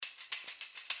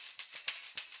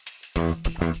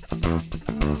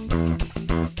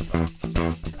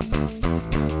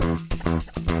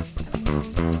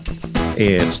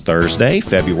It's Thursday,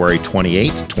 February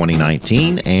 28th,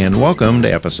 2019, and welcome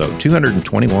to episode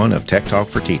 221 of Tech Talk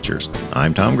for Teachers.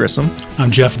 I'm Tom Grissom. I'm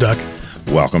Jeff Duck.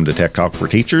 Welcome to Tech Talk for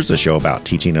Teachers, a show about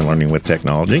teaching and learning with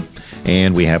technology.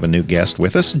 And we have a new guest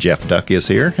with us. Jeff Duck is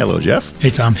here. Hello, Jeff. Hey,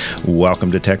 Tom.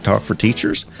 Welcome to Tech Talk for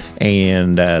Teachers.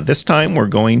 And this time we're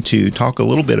going to talk a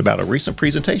little bit about a recent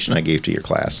presentation I gave to your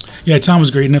class. Yeah, Tom was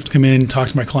great enough to come in and talk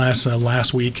to my class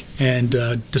last week and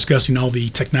discussing all the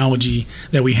technology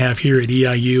that we have here at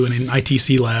EIU and in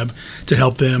ITC Lab to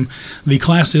help them. The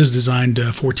class is designed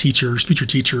for teachers, future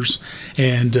teachers,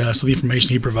 and so the information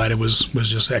he provided was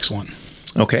just excellent.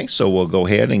 Okay, so we'll go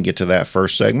ahead and get to that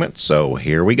first segment. So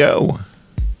here we go.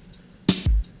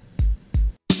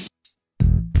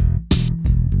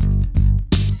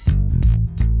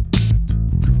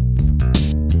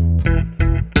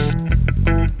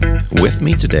 With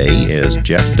me today is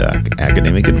Jeff Duck,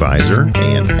 Academic Advisor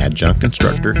and Adjunct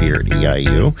Instructor here at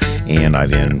EIU. And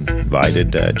I've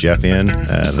invited Jeff in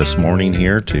this morning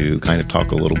here to kind of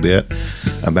talk a little bit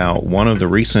about one of the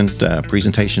recent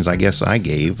presentations I guess I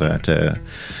gave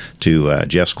to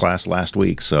Jeff's class last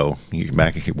week. So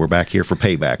we're back here for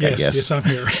payback, I guess. Yes, I'm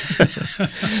here.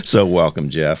 So welcome,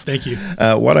 Jeff. Thank you.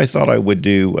 What I thought I would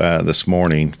do this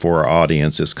morning for our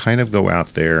audience is kind of go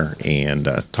out there and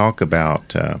talk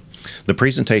about the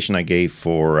presentation I gave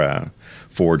for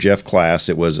Jeff class.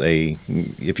 It was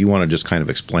if you want to just kind of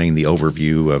explain the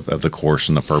overview of the course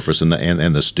and the purpose and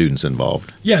the students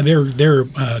involved. Yeah, they're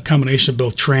a combination of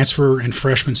both transfer and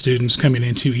freshman students coming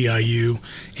into EIU,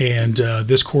 and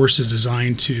this course is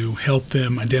designed to help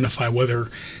them identify whether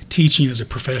teaching is a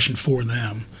profession for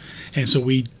them. And so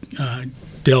we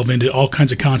delve into all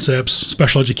kinds of concepts,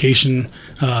 special education,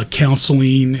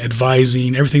 counseling,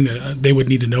 advising, everything that they would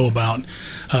need to know about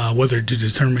whether to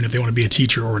determine if they want to be a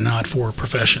teacher or not for a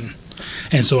profession.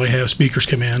 And so I have speakers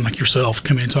come in, like yourself,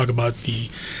 come in and talk about the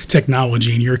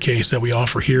technology, in your case, that we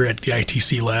offer here at the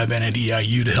ITC Lab and at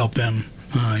EIU to help them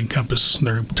encompass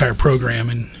their entire program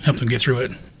and help them get through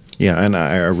it. Yeah, and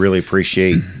I really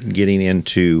appreciate getting in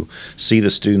to see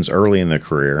the students early in their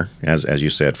career, as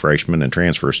you said, freshmen and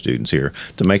transfer students here,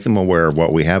 to make them aware of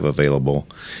what we have available.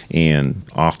 And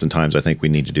oftentimes I think we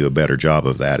need to do a better job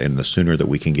of that. And the sooner that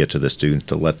we can get to the students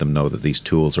to let them know that these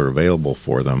tools are available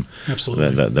for them,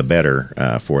 absolutely, the better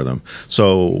for them.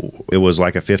 So it was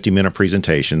like a 50-minute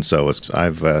presentation. So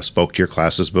I've spoke to your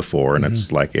classes before, and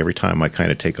it's like every time I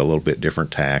kind of take a little bit different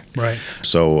tack. Right.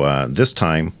 So this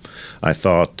time I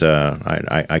thought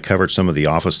I covered some of the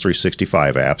Office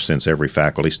 365 apps, since every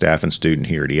faculty, staff, and student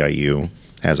here at EIU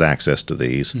has access to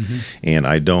these. And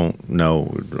I don't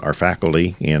know, our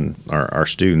faculty and our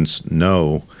students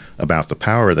know about the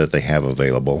power that they have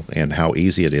available and how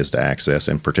easy it is to access,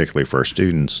 and particularly for our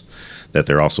students, that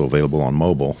they're also available on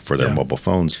mobile for their mobile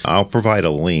phones. I'll provide a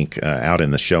link out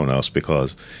in the show notes,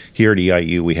 because here at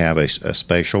EIU we have a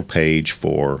special page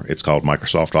it's called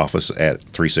Microsoft Office at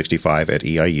 365 at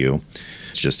EIU.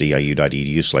 It's just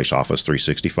eiu.edu/Office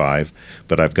 365.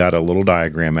 But I've got a little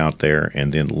diagram out there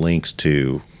and then links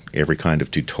to every kind of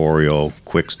tutorial,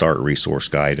 quick start resource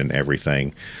guide, and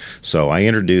everything. So I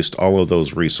introduced all of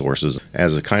those resources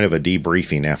as a kind of a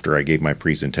debriefing after I gave my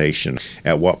presentation.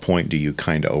 At what point do you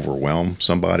kind of overwhelm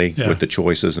somebody with the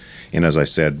choices? And as I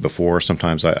said before,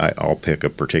 sometimes I'll pick a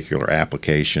particular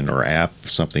application or app,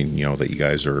 something that you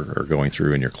guys are going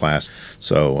through in your class.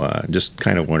 So just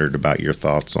kind of wondered about your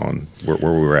thoughts on where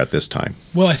we were at this time.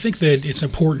 Well, I think that it's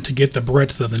important to get the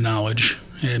breadth of the knowledge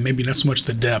and maybe not so much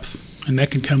the depth. And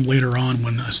that can come later on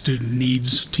when a student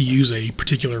needs to use a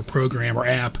particular program or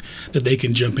app, that they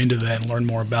can jump into that and learn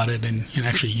more about it and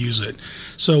actually use it.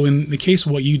 So in the case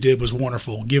of what you did was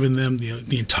wonderful, giving them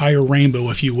the entire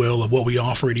rainbow, if you will, of what we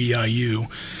offer at EIU,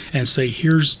 and say,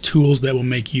 here's tools that will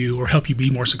make you or help you be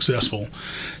more successful.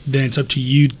 Then it's up to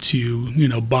you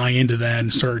to buy into that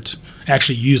and start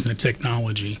actually using the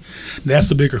technology. That's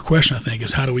the bigger question, I think,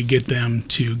 is how do we get them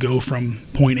to go from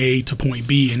point A to point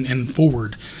B and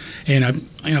forward? And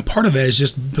part of that is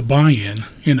just the buy-in.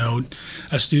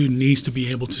 A student needs to be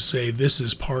able to say, this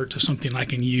is part of something I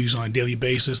can use on a daily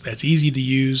basis that's easy to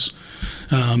use.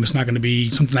 It's not going to be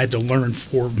something I have to learn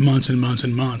for months and months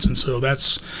and months. And so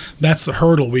that's the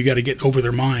hurdle we got to get over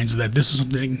their minds, that this is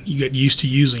something you get used to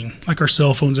using. Like our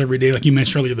cell phones every day, like you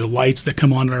mentioned earlier, the lights that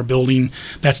come on in our building,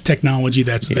 that's technology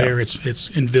that's there. It's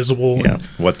invisible. Yeah.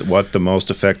 What the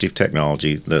most effective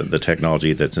technology, the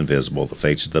technology that's invisible, that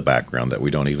fades to the background, that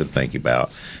we don't even think about.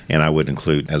 about. And I would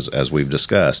include, as we've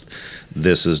discussed,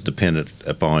 this is dependent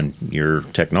upon your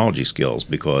technology skills,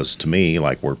 because to me,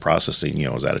 like word processing,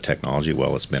 is that a technology?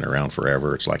 Well, it's been around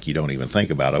forever. It's like you don't even think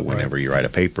about it whenever you write a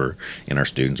paper, and our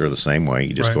students are the same way.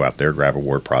 You just go out there, grab a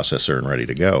word processor, and ready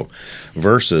to go.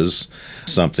 Versus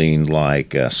something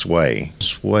like Sway.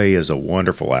 Sway is a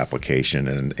wonderful application,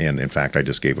 and in fact, I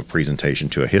just gave a presentation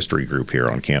to a history group here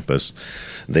on campus.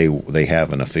 They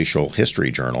have an official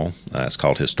history journal. It's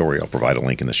called Historia. I'll provide a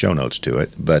link in the show notes to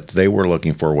it. But they were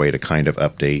looking for a way to kind of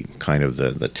update kind of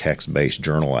the text-based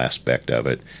journal aspect of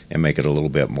it and make it a little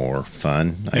bit more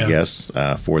fun, I guess,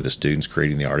 for the students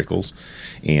creating the articles.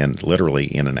 And literally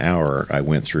in an hour, I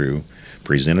went through,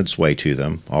 presented Sway to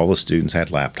them. All the students had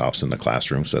laptops in the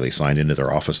classroom, so they signed into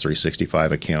their Office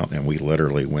 365 account, and we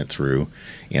literally went through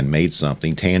and made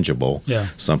something tangible,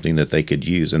 something that they could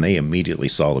use, and they immediately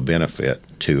saw the benefit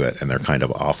to it, and they're kind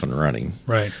of off and running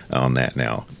on that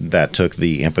now. That took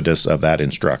the impetus of that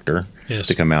instructor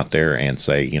to come out there and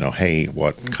say, hey,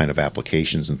 what kind of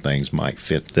applications and things might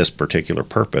fit this particular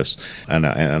purpose? And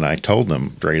I told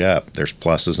them straight up, there's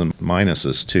pluses and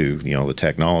minuses to, the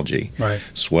technology.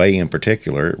 Sway in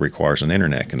particular, it requires an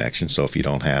internet connection. So if you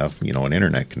don't have, an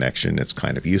internet connection, it's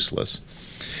kind of useless.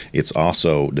 It's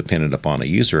also dependent upon a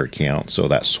user account, so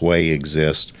that Sway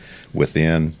exists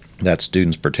within that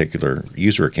student's particular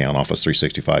user account, Office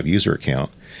 365 user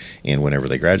account, and whenever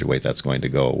they graduate, that's going to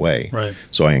go away.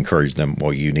 So I encourage them,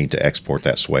 well, you need to export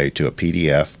that Sway to a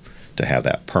PDF to have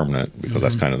that permanent, because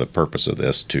that's kind of the purpose of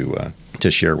this, to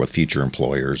share with future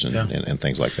employers and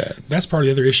things like that. That's part of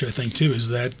the other issue, I think, too, is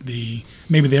that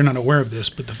maybe they're not aware of this,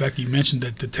 but the fact that you mentioned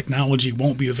that the technology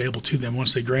won't be available to them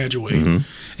once they graduate.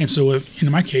 And so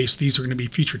in my case, these are going to be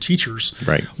future teachers.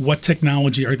 What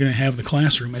technology are they going to have in the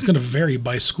classroom? It's going to vary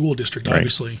by school district,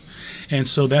 obviously. And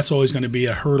so that's always going to be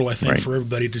a hurdle, I think, for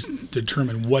everybody to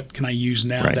determine what can I use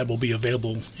now that will be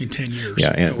available in 10 years.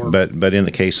 But in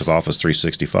the case of Office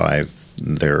 365,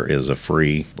 there is a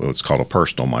free, what's called a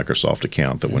personal Microsoft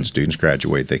account, that when students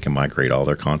graduate, they can migrate all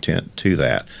their content to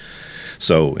that.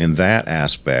 So in that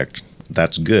aspect,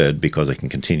 that's good because they can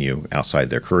continue outside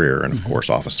their career. And of course,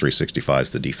 Office 365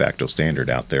 is the de facto standard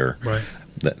out there.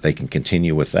 That they can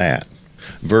continue with that.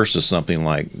 Versus something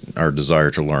like our Desire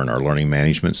to Learn, our learning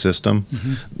management system,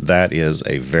 that is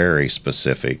a very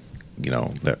specific,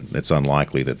 that it's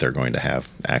unlikely that they're going to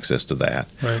have access to that.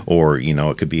 Or,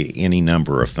 it could be any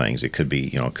number of things. It could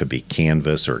be, it could be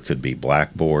Canvas, or it could be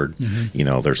Blackboard.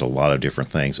 There's a lot of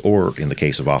different things. Or in the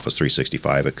case of Office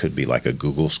 365, it could be like a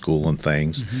Google School and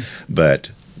things. But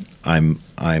I'm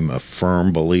a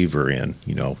firm believer in,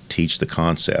 teach the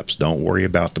concepts. Don't worry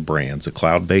about the brands. A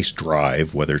cloud-based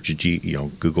drive, whether it's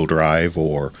Google Drive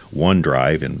or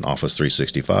OneDrive in Office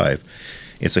 365,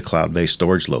 it's a cloud-based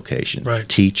storage location.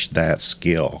 Teach that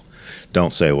skill.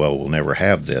 Don't say, well, we'll never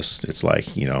have this. It's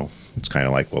like, it's kind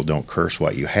of like, well, don't curse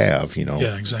what you have,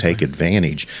 take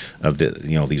advantage of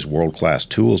these world-class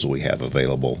tools that we have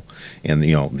available. And,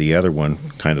 the other one,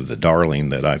 kind of the darling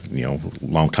that I've,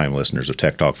 longtime listeners of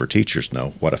Tech Talk for Teachers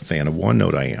know what a fan of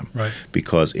OneNote I am.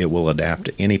 Because it will adapt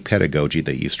to any pedagogy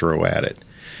that you throw at it.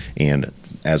 And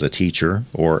as a teacher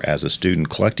or as a student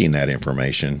collecting that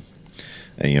information,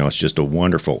 it's just a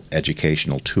wonderful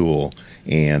educational tool.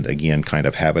 And again, kind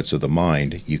of habits of the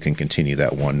mind, you can continue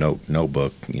that OneNote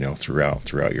notebook,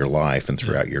 throughout your life and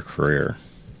throughout your career.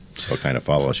 So it kind of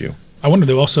follows you. I wonder,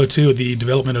 though, also, too, the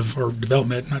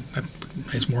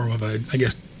it's more of a, I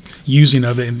guess, using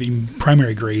of it in the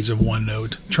primary grades of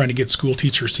OneNote, trying to get school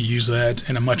teachers to use that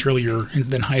in a much earlier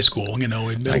than high school, at middle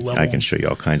level. I can show you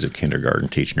all kinds of kindergarten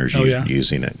teachers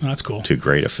using it. That's cool. To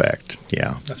great effect.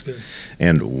 Yeah. That's good.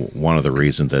 And one of the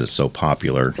reasons that it's so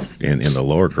popular in the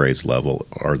lower grades level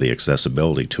are the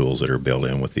accessibility tools that are built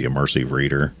in with the immersive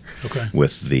reader,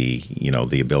 with the,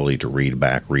 the ability to read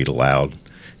back, read aloud.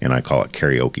 And I call it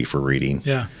karaoke for reading.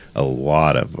 A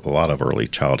lot of early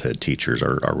childhood teachers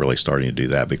are really starting to do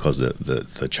that because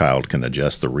the child can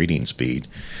adjust the reading speed,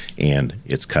 and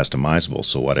it's customizable.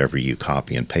 So whatever you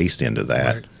copy and paste into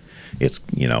that, it's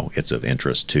it's of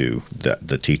interest to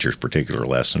the teacher's particular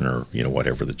lesson, or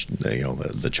whatever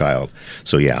the child.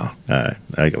 So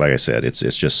like I said, it's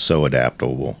just so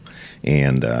adaptable.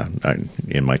 And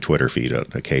in my Twitter feed,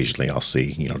 occasionally I'll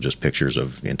see, just pictures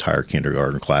of entire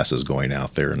kindergarten classes going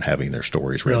out there and having their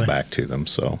stories read back to them.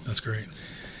 So that's great.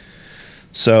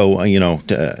 So,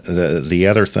 the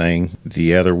other thing,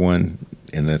 the other one,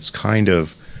 and it's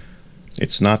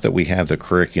not that we have the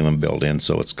curriculum built in,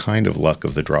 so it's kind of luck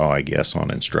of the draw, I guess,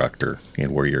 on instructor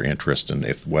and where you're interested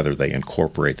in whether they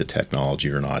incorporate the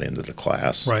technology or not into the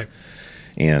class.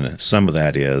 And some of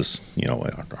that is,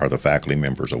 are the faculty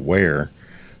members aware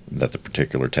that the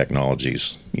particular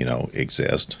technologies,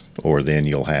 exist. Or then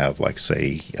you'll have, like,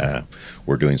 say,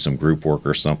 we're doing some group work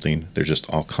or something. There's just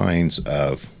all kinds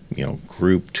of,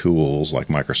 group tools like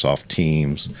Microsoft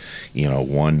Teams,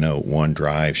 OneNote,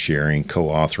 OneDrive, sharing,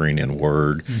 co-authoring in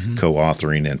Word,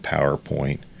 co-authoring in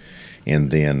PowerPoint.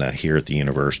 And then here at the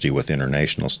university with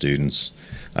international students,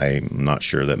 I'm not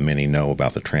sure that many know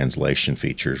about the translation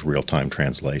features, real-time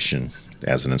translation.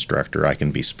 As an instructor, I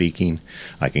can be speaking,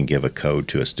 I can give a code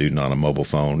to a student on a mobile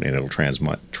phone, and it'll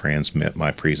transmit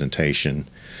my presentation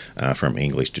from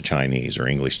English to Chinese or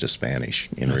English to Spanish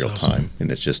in real time. And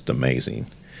it's just amazing.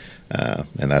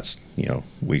 And that's,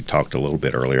 we talked a little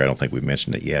bit earlier, I don't think we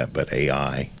mentioned it yet, but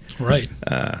AI. Right.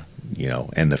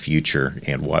 And the future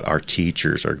and what our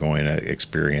teachers are going to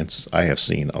experience. I have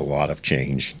seen a lot of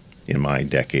change in my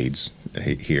decades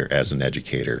here as an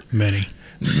educator. Many.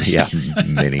 Yeah,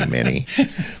 many.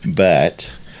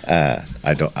 But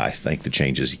I think the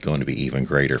change is going to be even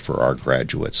greater for our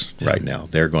graduates right now.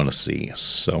 They're going to see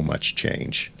so much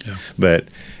change. Yeah. But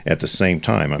at the same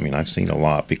time, I've seen a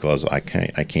lot because I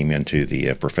came into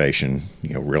the profession,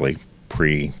 really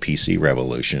pre-PC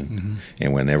revolution.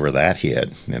 And whenever that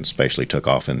hit, and especially took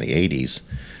off in the 80s,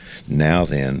 now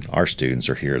then our students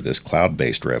are here, this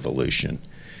cloud-based revolution.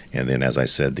 And then, as I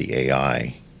said, the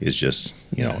AI is just,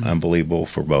 unbelievable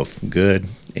for both good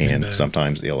and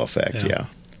sometimes the ill effect. Yeah.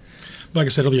 Like I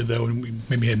said earlier, though, and we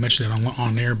maybe had mentioned it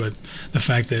on air, but the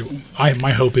fact that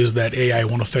my hope is that AI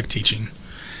won't affect teaching.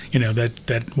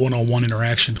 That one-on-one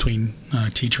interaction between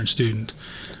teacher and student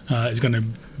is going to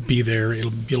be there.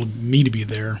 It'll need to be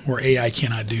there, where AI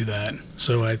cannot do that.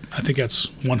 So I think that's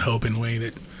one hope in a way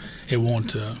that it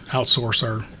won't outsource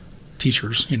our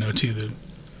teachers, to the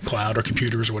cloud or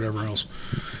computers or whatever else.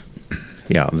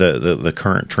 Yeah, the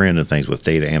current trend and things with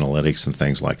data analytics and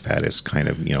things like that is kind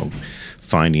of,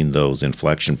 finding those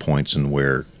inflection points and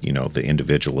where, the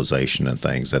individualization and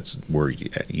things, that's where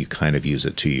you kind of use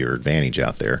it to your advantage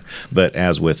out there. But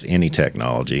as with any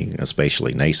technology,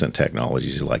 especially nascent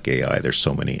technologies like AI, there's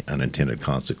so many unintended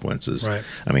consequences. Right.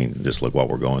 Just look what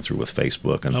we're going through with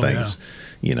Facebook and things,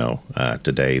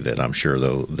 today that I'm sure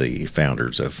the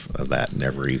founders of that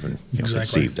never even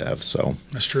conceived of. So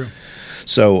that's true.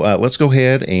 So let's go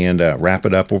ahead and wrap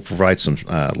it up. We'll provide some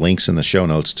links in the show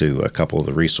notes to a couple of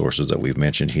the resources that we've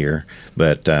mentioned here.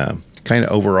 But kind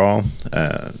of overall,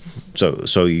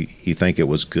 so you think it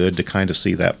was good to kind of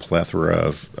see that plethora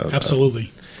of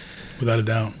absolutely, without a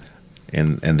doubt.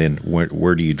 And then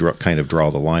where do you kind of draw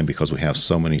the line, because we have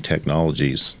so many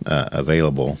technologies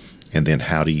available? And then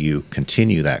how do you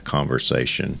continue that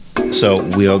conversation? So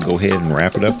we'll go ahead and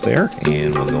wrap it up there,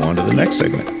 and we'll go on to the next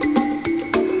segment.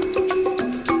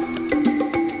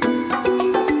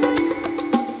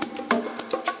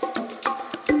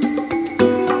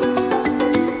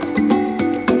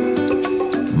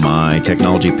 My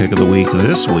technology pick of the week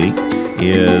this week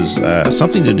is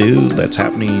something to do that's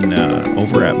happening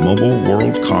over at Mobile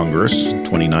World Congress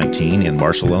 2019 in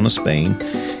Barcelona, Spain.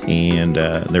 And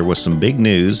there was some big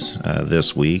news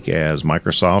this week as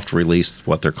Microsoft released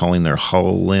what they're calling their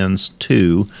HoloLens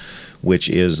 2, which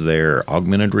is their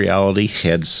augmented reality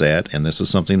headset. And this is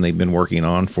something they've been working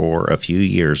on for a few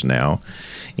years now.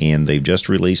 And they've just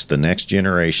released the next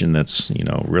generation that's,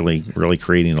 really, really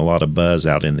creating a lot of buzz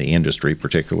out in the industry,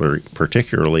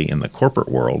 particularly in the corporate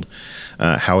world.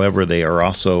 However, they are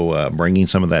also bringing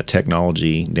some of that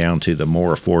technology down to the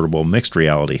more affordable mixed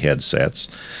reality headsets.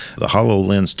 The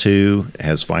HoloLens 2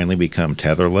 has finally become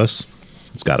tetherless.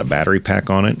 It's got a battery pack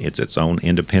on it. It's its own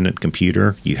independent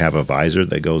computer. You have a visor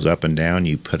that goes up and down.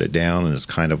 You put it down, and it's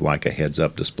kind of like a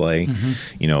heads-up display,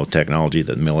 technology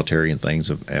that the military and things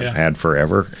have had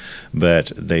forever.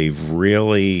 But they've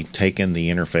really taken the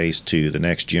interface to the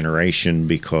next generation,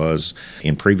 because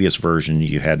in previous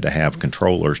versions, you had to have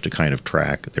controllers to kind of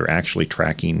track. They're actually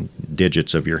tracking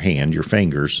digits of your hand, your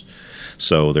fingers.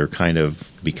 So they're kind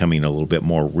of becoming a little bit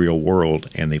more real world,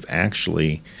 and they've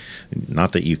actually,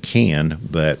 not that you can,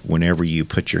 but whenever you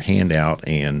put your hand out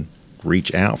and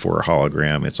reach out for a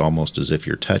hologram, it's almost as if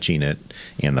you're touching it,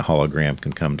 and the hologram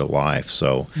can come to life.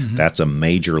 So that's a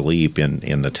major leap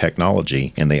in the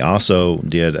technology. And they also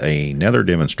did another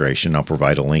demonstration. I'll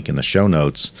provide a link in the show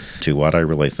notes to what I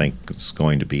really think is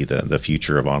going to be the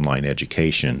future of online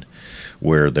education,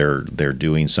 where they're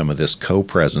doing some of this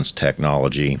co-presence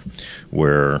technology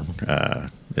where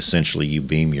essentially you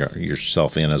beam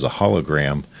yourself in as a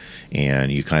hologram,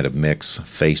 and you kind of mix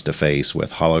face-to-face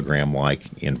with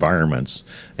hologram-like environments,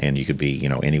 and you could be,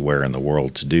 anywhere in the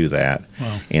world to do that.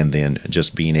 Wow. And then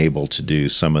just being able to do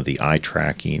some of the eye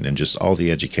tracking and just all the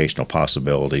educational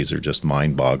possibilities are just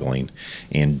mind-boggling.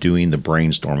 And doing the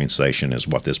brainstorming session is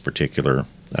what this particular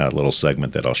little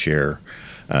segment that I'll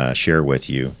share with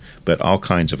you. But all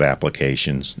kinds of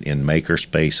applications in maker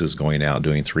spaces, going out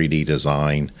doing 3D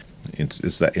design.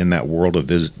 It's that in that world of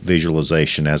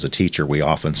visualization, as a teacher, we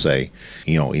often say,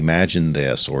 imagine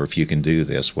this, or if you can do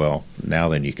this, well, now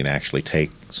then you can actually take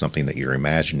something that you're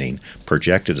imagining,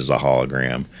 project it as a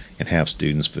hologram, and have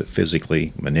students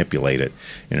physically manipulate it.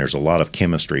 And there's a lot of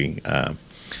chemistry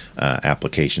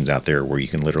applications out there where you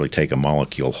can literally take a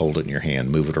molecule, hold it in your hand,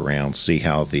 move it around, see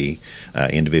how the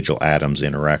individual atoms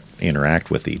interact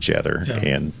with each other. Yeah.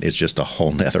 And it's just a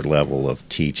whole nother level of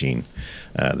teaching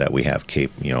that we have.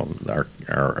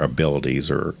 Our abilities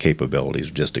or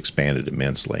capabilities just expanded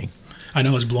immensely. I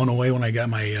know I was blown away when I got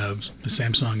my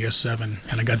Samsung S7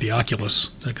 and I got the Oculus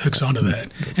that hooks onto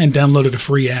that, and downloaded a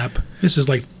free app. This is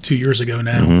like 2 years ago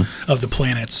now, of the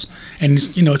planets. And,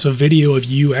 it's a video of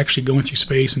you actually going through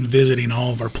space and visiting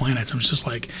all of our planets. I was just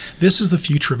like, this is the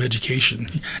future of education.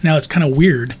 Now, it's kind of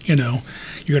weird, you're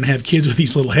going to have kids with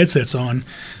these little headsets on.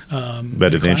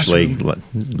 But eventually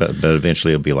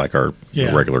it'll be like our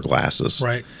regular glasses.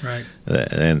 Right.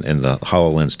 And the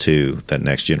HoloLens 2, that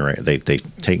next generation, they've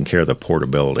taken care of the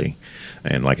portability.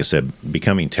 And like I said,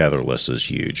 becoming tetherless is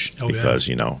huge because,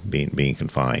 being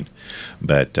confined.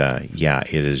 But,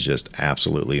 it is just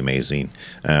absolutely amazing.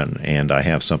 And I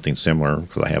have something similar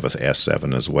because I have an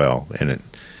S7 as well. And it,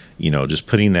 just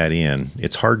putting that in,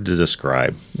 it's hard to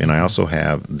describe. And I also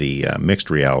have the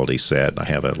mixed reality set. I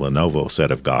have a Lenovo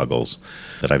set of goggles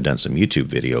that I've done some YouTube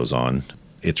videos on.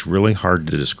 It's really hard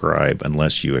to describe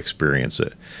unless you experience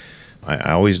it.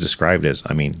 I always describe it as,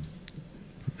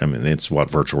 it's what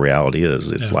virtual reality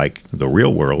is. It's like the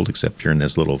real world, except you're in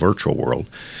this little virtual world.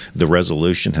 The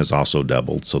resolution has also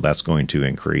doubled, so that's going to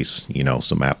increase,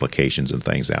 some applications and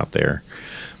things out there.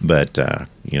 But,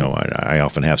 I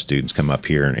often have students come up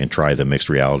here and try the mixed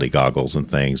reality goggles and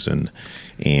things. And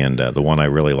the one I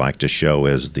really like to show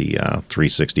is the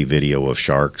 360 video of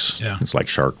sharks. Yeah. It's like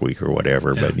Shark Week or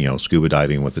whatever, but, scuba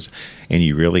diving with it. And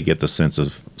you really get the sense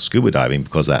of scuba diving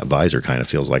because that visor kind of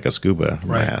feels like a scuba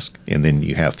mask. And then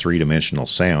you have three-dimensional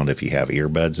sound if you have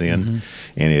earbuds in,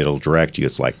 and it'll direct you.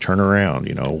 It's like, turn around,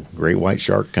 great white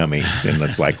shark coming. And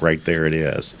it's like right there it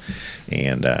is.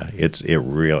 And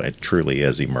it truly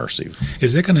is immersive.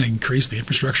 Is that going to increase the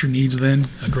infrastructure needs then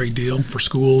a great deal for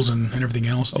schools and everything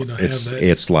else?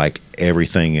 It's like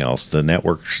everything else. The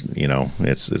networks,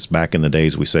 it's back in the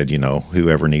days we said,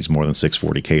 whoever needs more than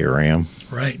 640K of RAM,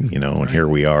 right? And here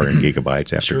we are in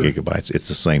gigabytes after gigabytes. It's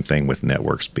the same thing with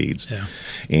network speeds. Yeah.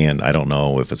 And I don't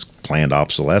know if it's planned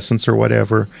obsolescence or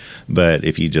whatever, but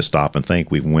if you just stop and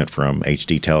think, we went from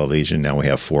HD television, now we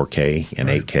have 4K and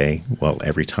 8K. Well,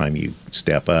 every time you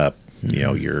step up,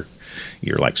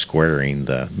 you're like squaring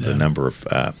the number of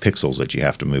pixels that you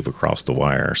have to move across the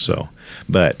wire. So,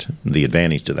 but the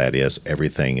advantage to that is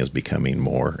everything is becoming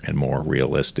more and more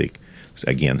realistic.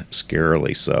 Again,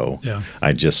 scarily so. Yeah.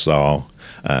 I just saw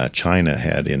China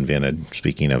had invented,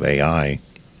 speaking of AI,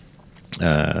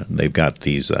 they've got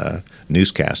these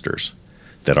newscasters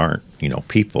that aren't,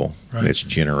 people. Right. It's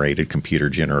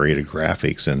computer-generated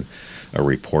graphics, and a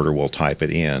reporter will type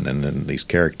it in, and then these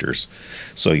characters.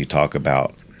 So you talk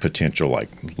about potential like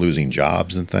losing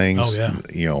jobs and things. Oh,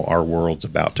 yeah. Our world's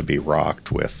about to be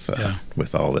rocked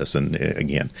with all this, and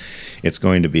again, it's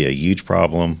going to be a huge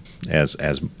problem as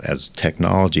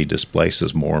technology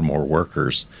displaces more and more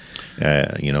workers.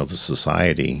 The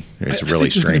society is really there's going to be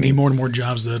straining. more and more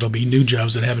jobs that'll be new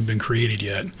jobs that haven't been created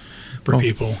yet for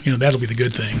people. That'll be the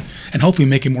good thing, and hopefully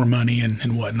making more money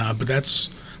and whatnot. But that's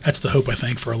the hope, I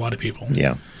think, for a lot of people.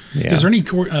 Yeah. Yeah. Is there any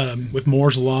with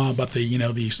Moore's law about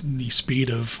the speed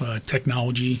of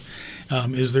technology?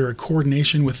 Is there a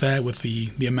coordination with that, with the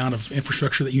amount of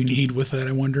infrastructure that you need with that?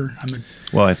 I wonder.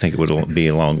 Well, I think it would be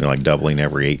along like doubling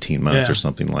every 18 months or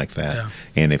something like that. Yeah.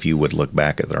 And if you would look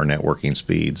back at our networking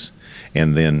speeds,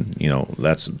 and then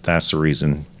that's the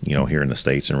reason here in the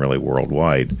States and really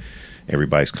worldwide,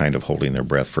 everybody's kind of holding their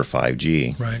breath for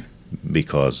 5G, right?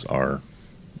 Because our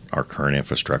current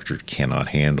infrastructure cannot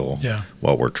handle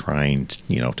while we're trying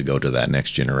to go to that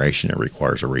next generation. It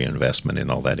requires a reinvestment in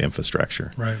all that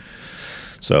infrastructure. Right.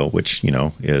 So, which,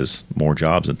 is more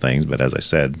jobs and things. But as I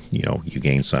said, you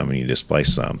gain some and you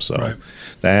displace some. So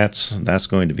that's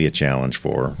going to be a challenge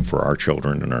for our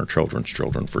children and our children's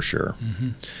children for sure. Mm-hmm.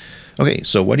 Okay,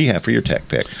 so what do you have for your tech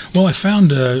pick? Well, I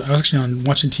found, I was actually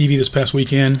watching TV this past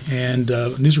weekend, and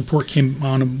a news report came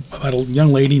on about a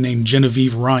young lady named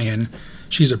Genevieve Ryan.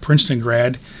 She's a Princeton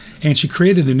grad, and she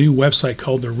created a new website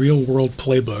called the Real World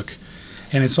Playbook.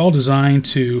 And it's all designed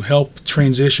to help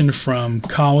transition from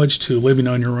college to living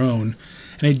on your own.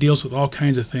 And it deals with all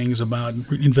kinds of things about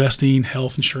investing,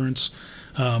 health insurance,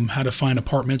 how to find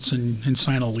apartments and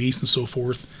sign a lease and so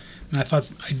forth. And I thought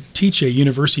I'd teach a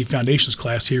university foundations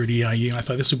class here at EIU. And I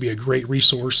thought this would be a great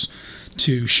resource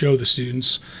to show the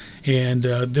students. And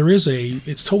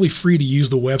it's totally free to use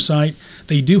the website.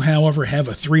 They do, however, have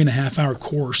a 3.5-hour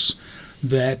course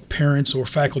that parents or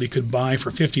faculty could buy for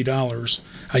 $50,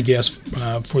 I guess,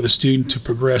 for the student to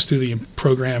progress through the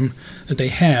program that they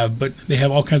have. But they have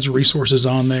all kinds of resources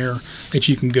on there that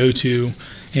you can go to,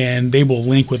 and they will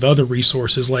link with other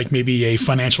resources like maybe a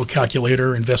financial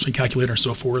calculator, investment calculator, and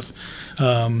so forth.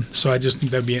 So I just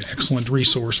think that would be an excellent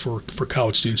resource for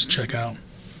college students to check out.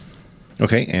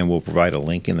 Okay, and we'll provide a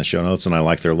link in the show notes, and I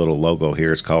like their little logo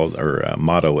here. It's called, or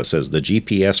motto, it says, the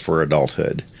GPS for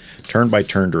adulthood,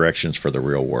 turn-by-turn directions for the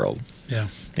real world. Yeah.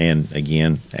 And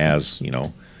again, as,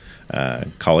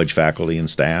 college faculty and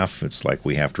staff, it's like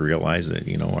we have to realize that,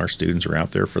 our students are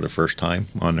out there for the first time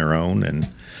on their own, and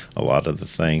a lot of the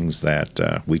things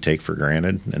that we take for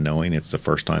granted, and knowing it's the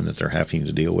first time that they're having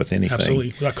to deal with anything.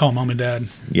 Absolutely. I call mom and dad.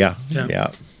 Yeah.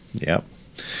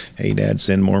 Hey, Dad,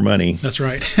 send more money. That's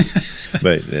right.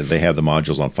 But they have the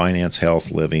modules on finance, health,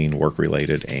 living,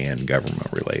 work-related, and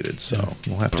government-related. So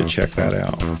we'll have to check that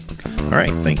out. All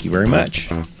right. Thank you very much.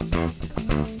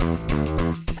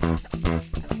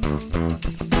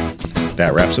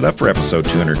 That wraps it up for episode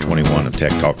 221 of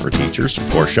Tech Talk for Teachers.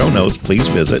 For show notes, please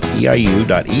visit eiu.edu/ITC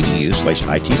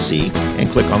and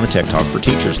click on the Tech Talk for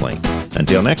Teachers link.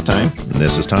 Until next time,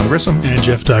 this is Tom Grissom. And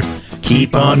Jeff Tuck.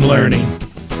 Keep on learning.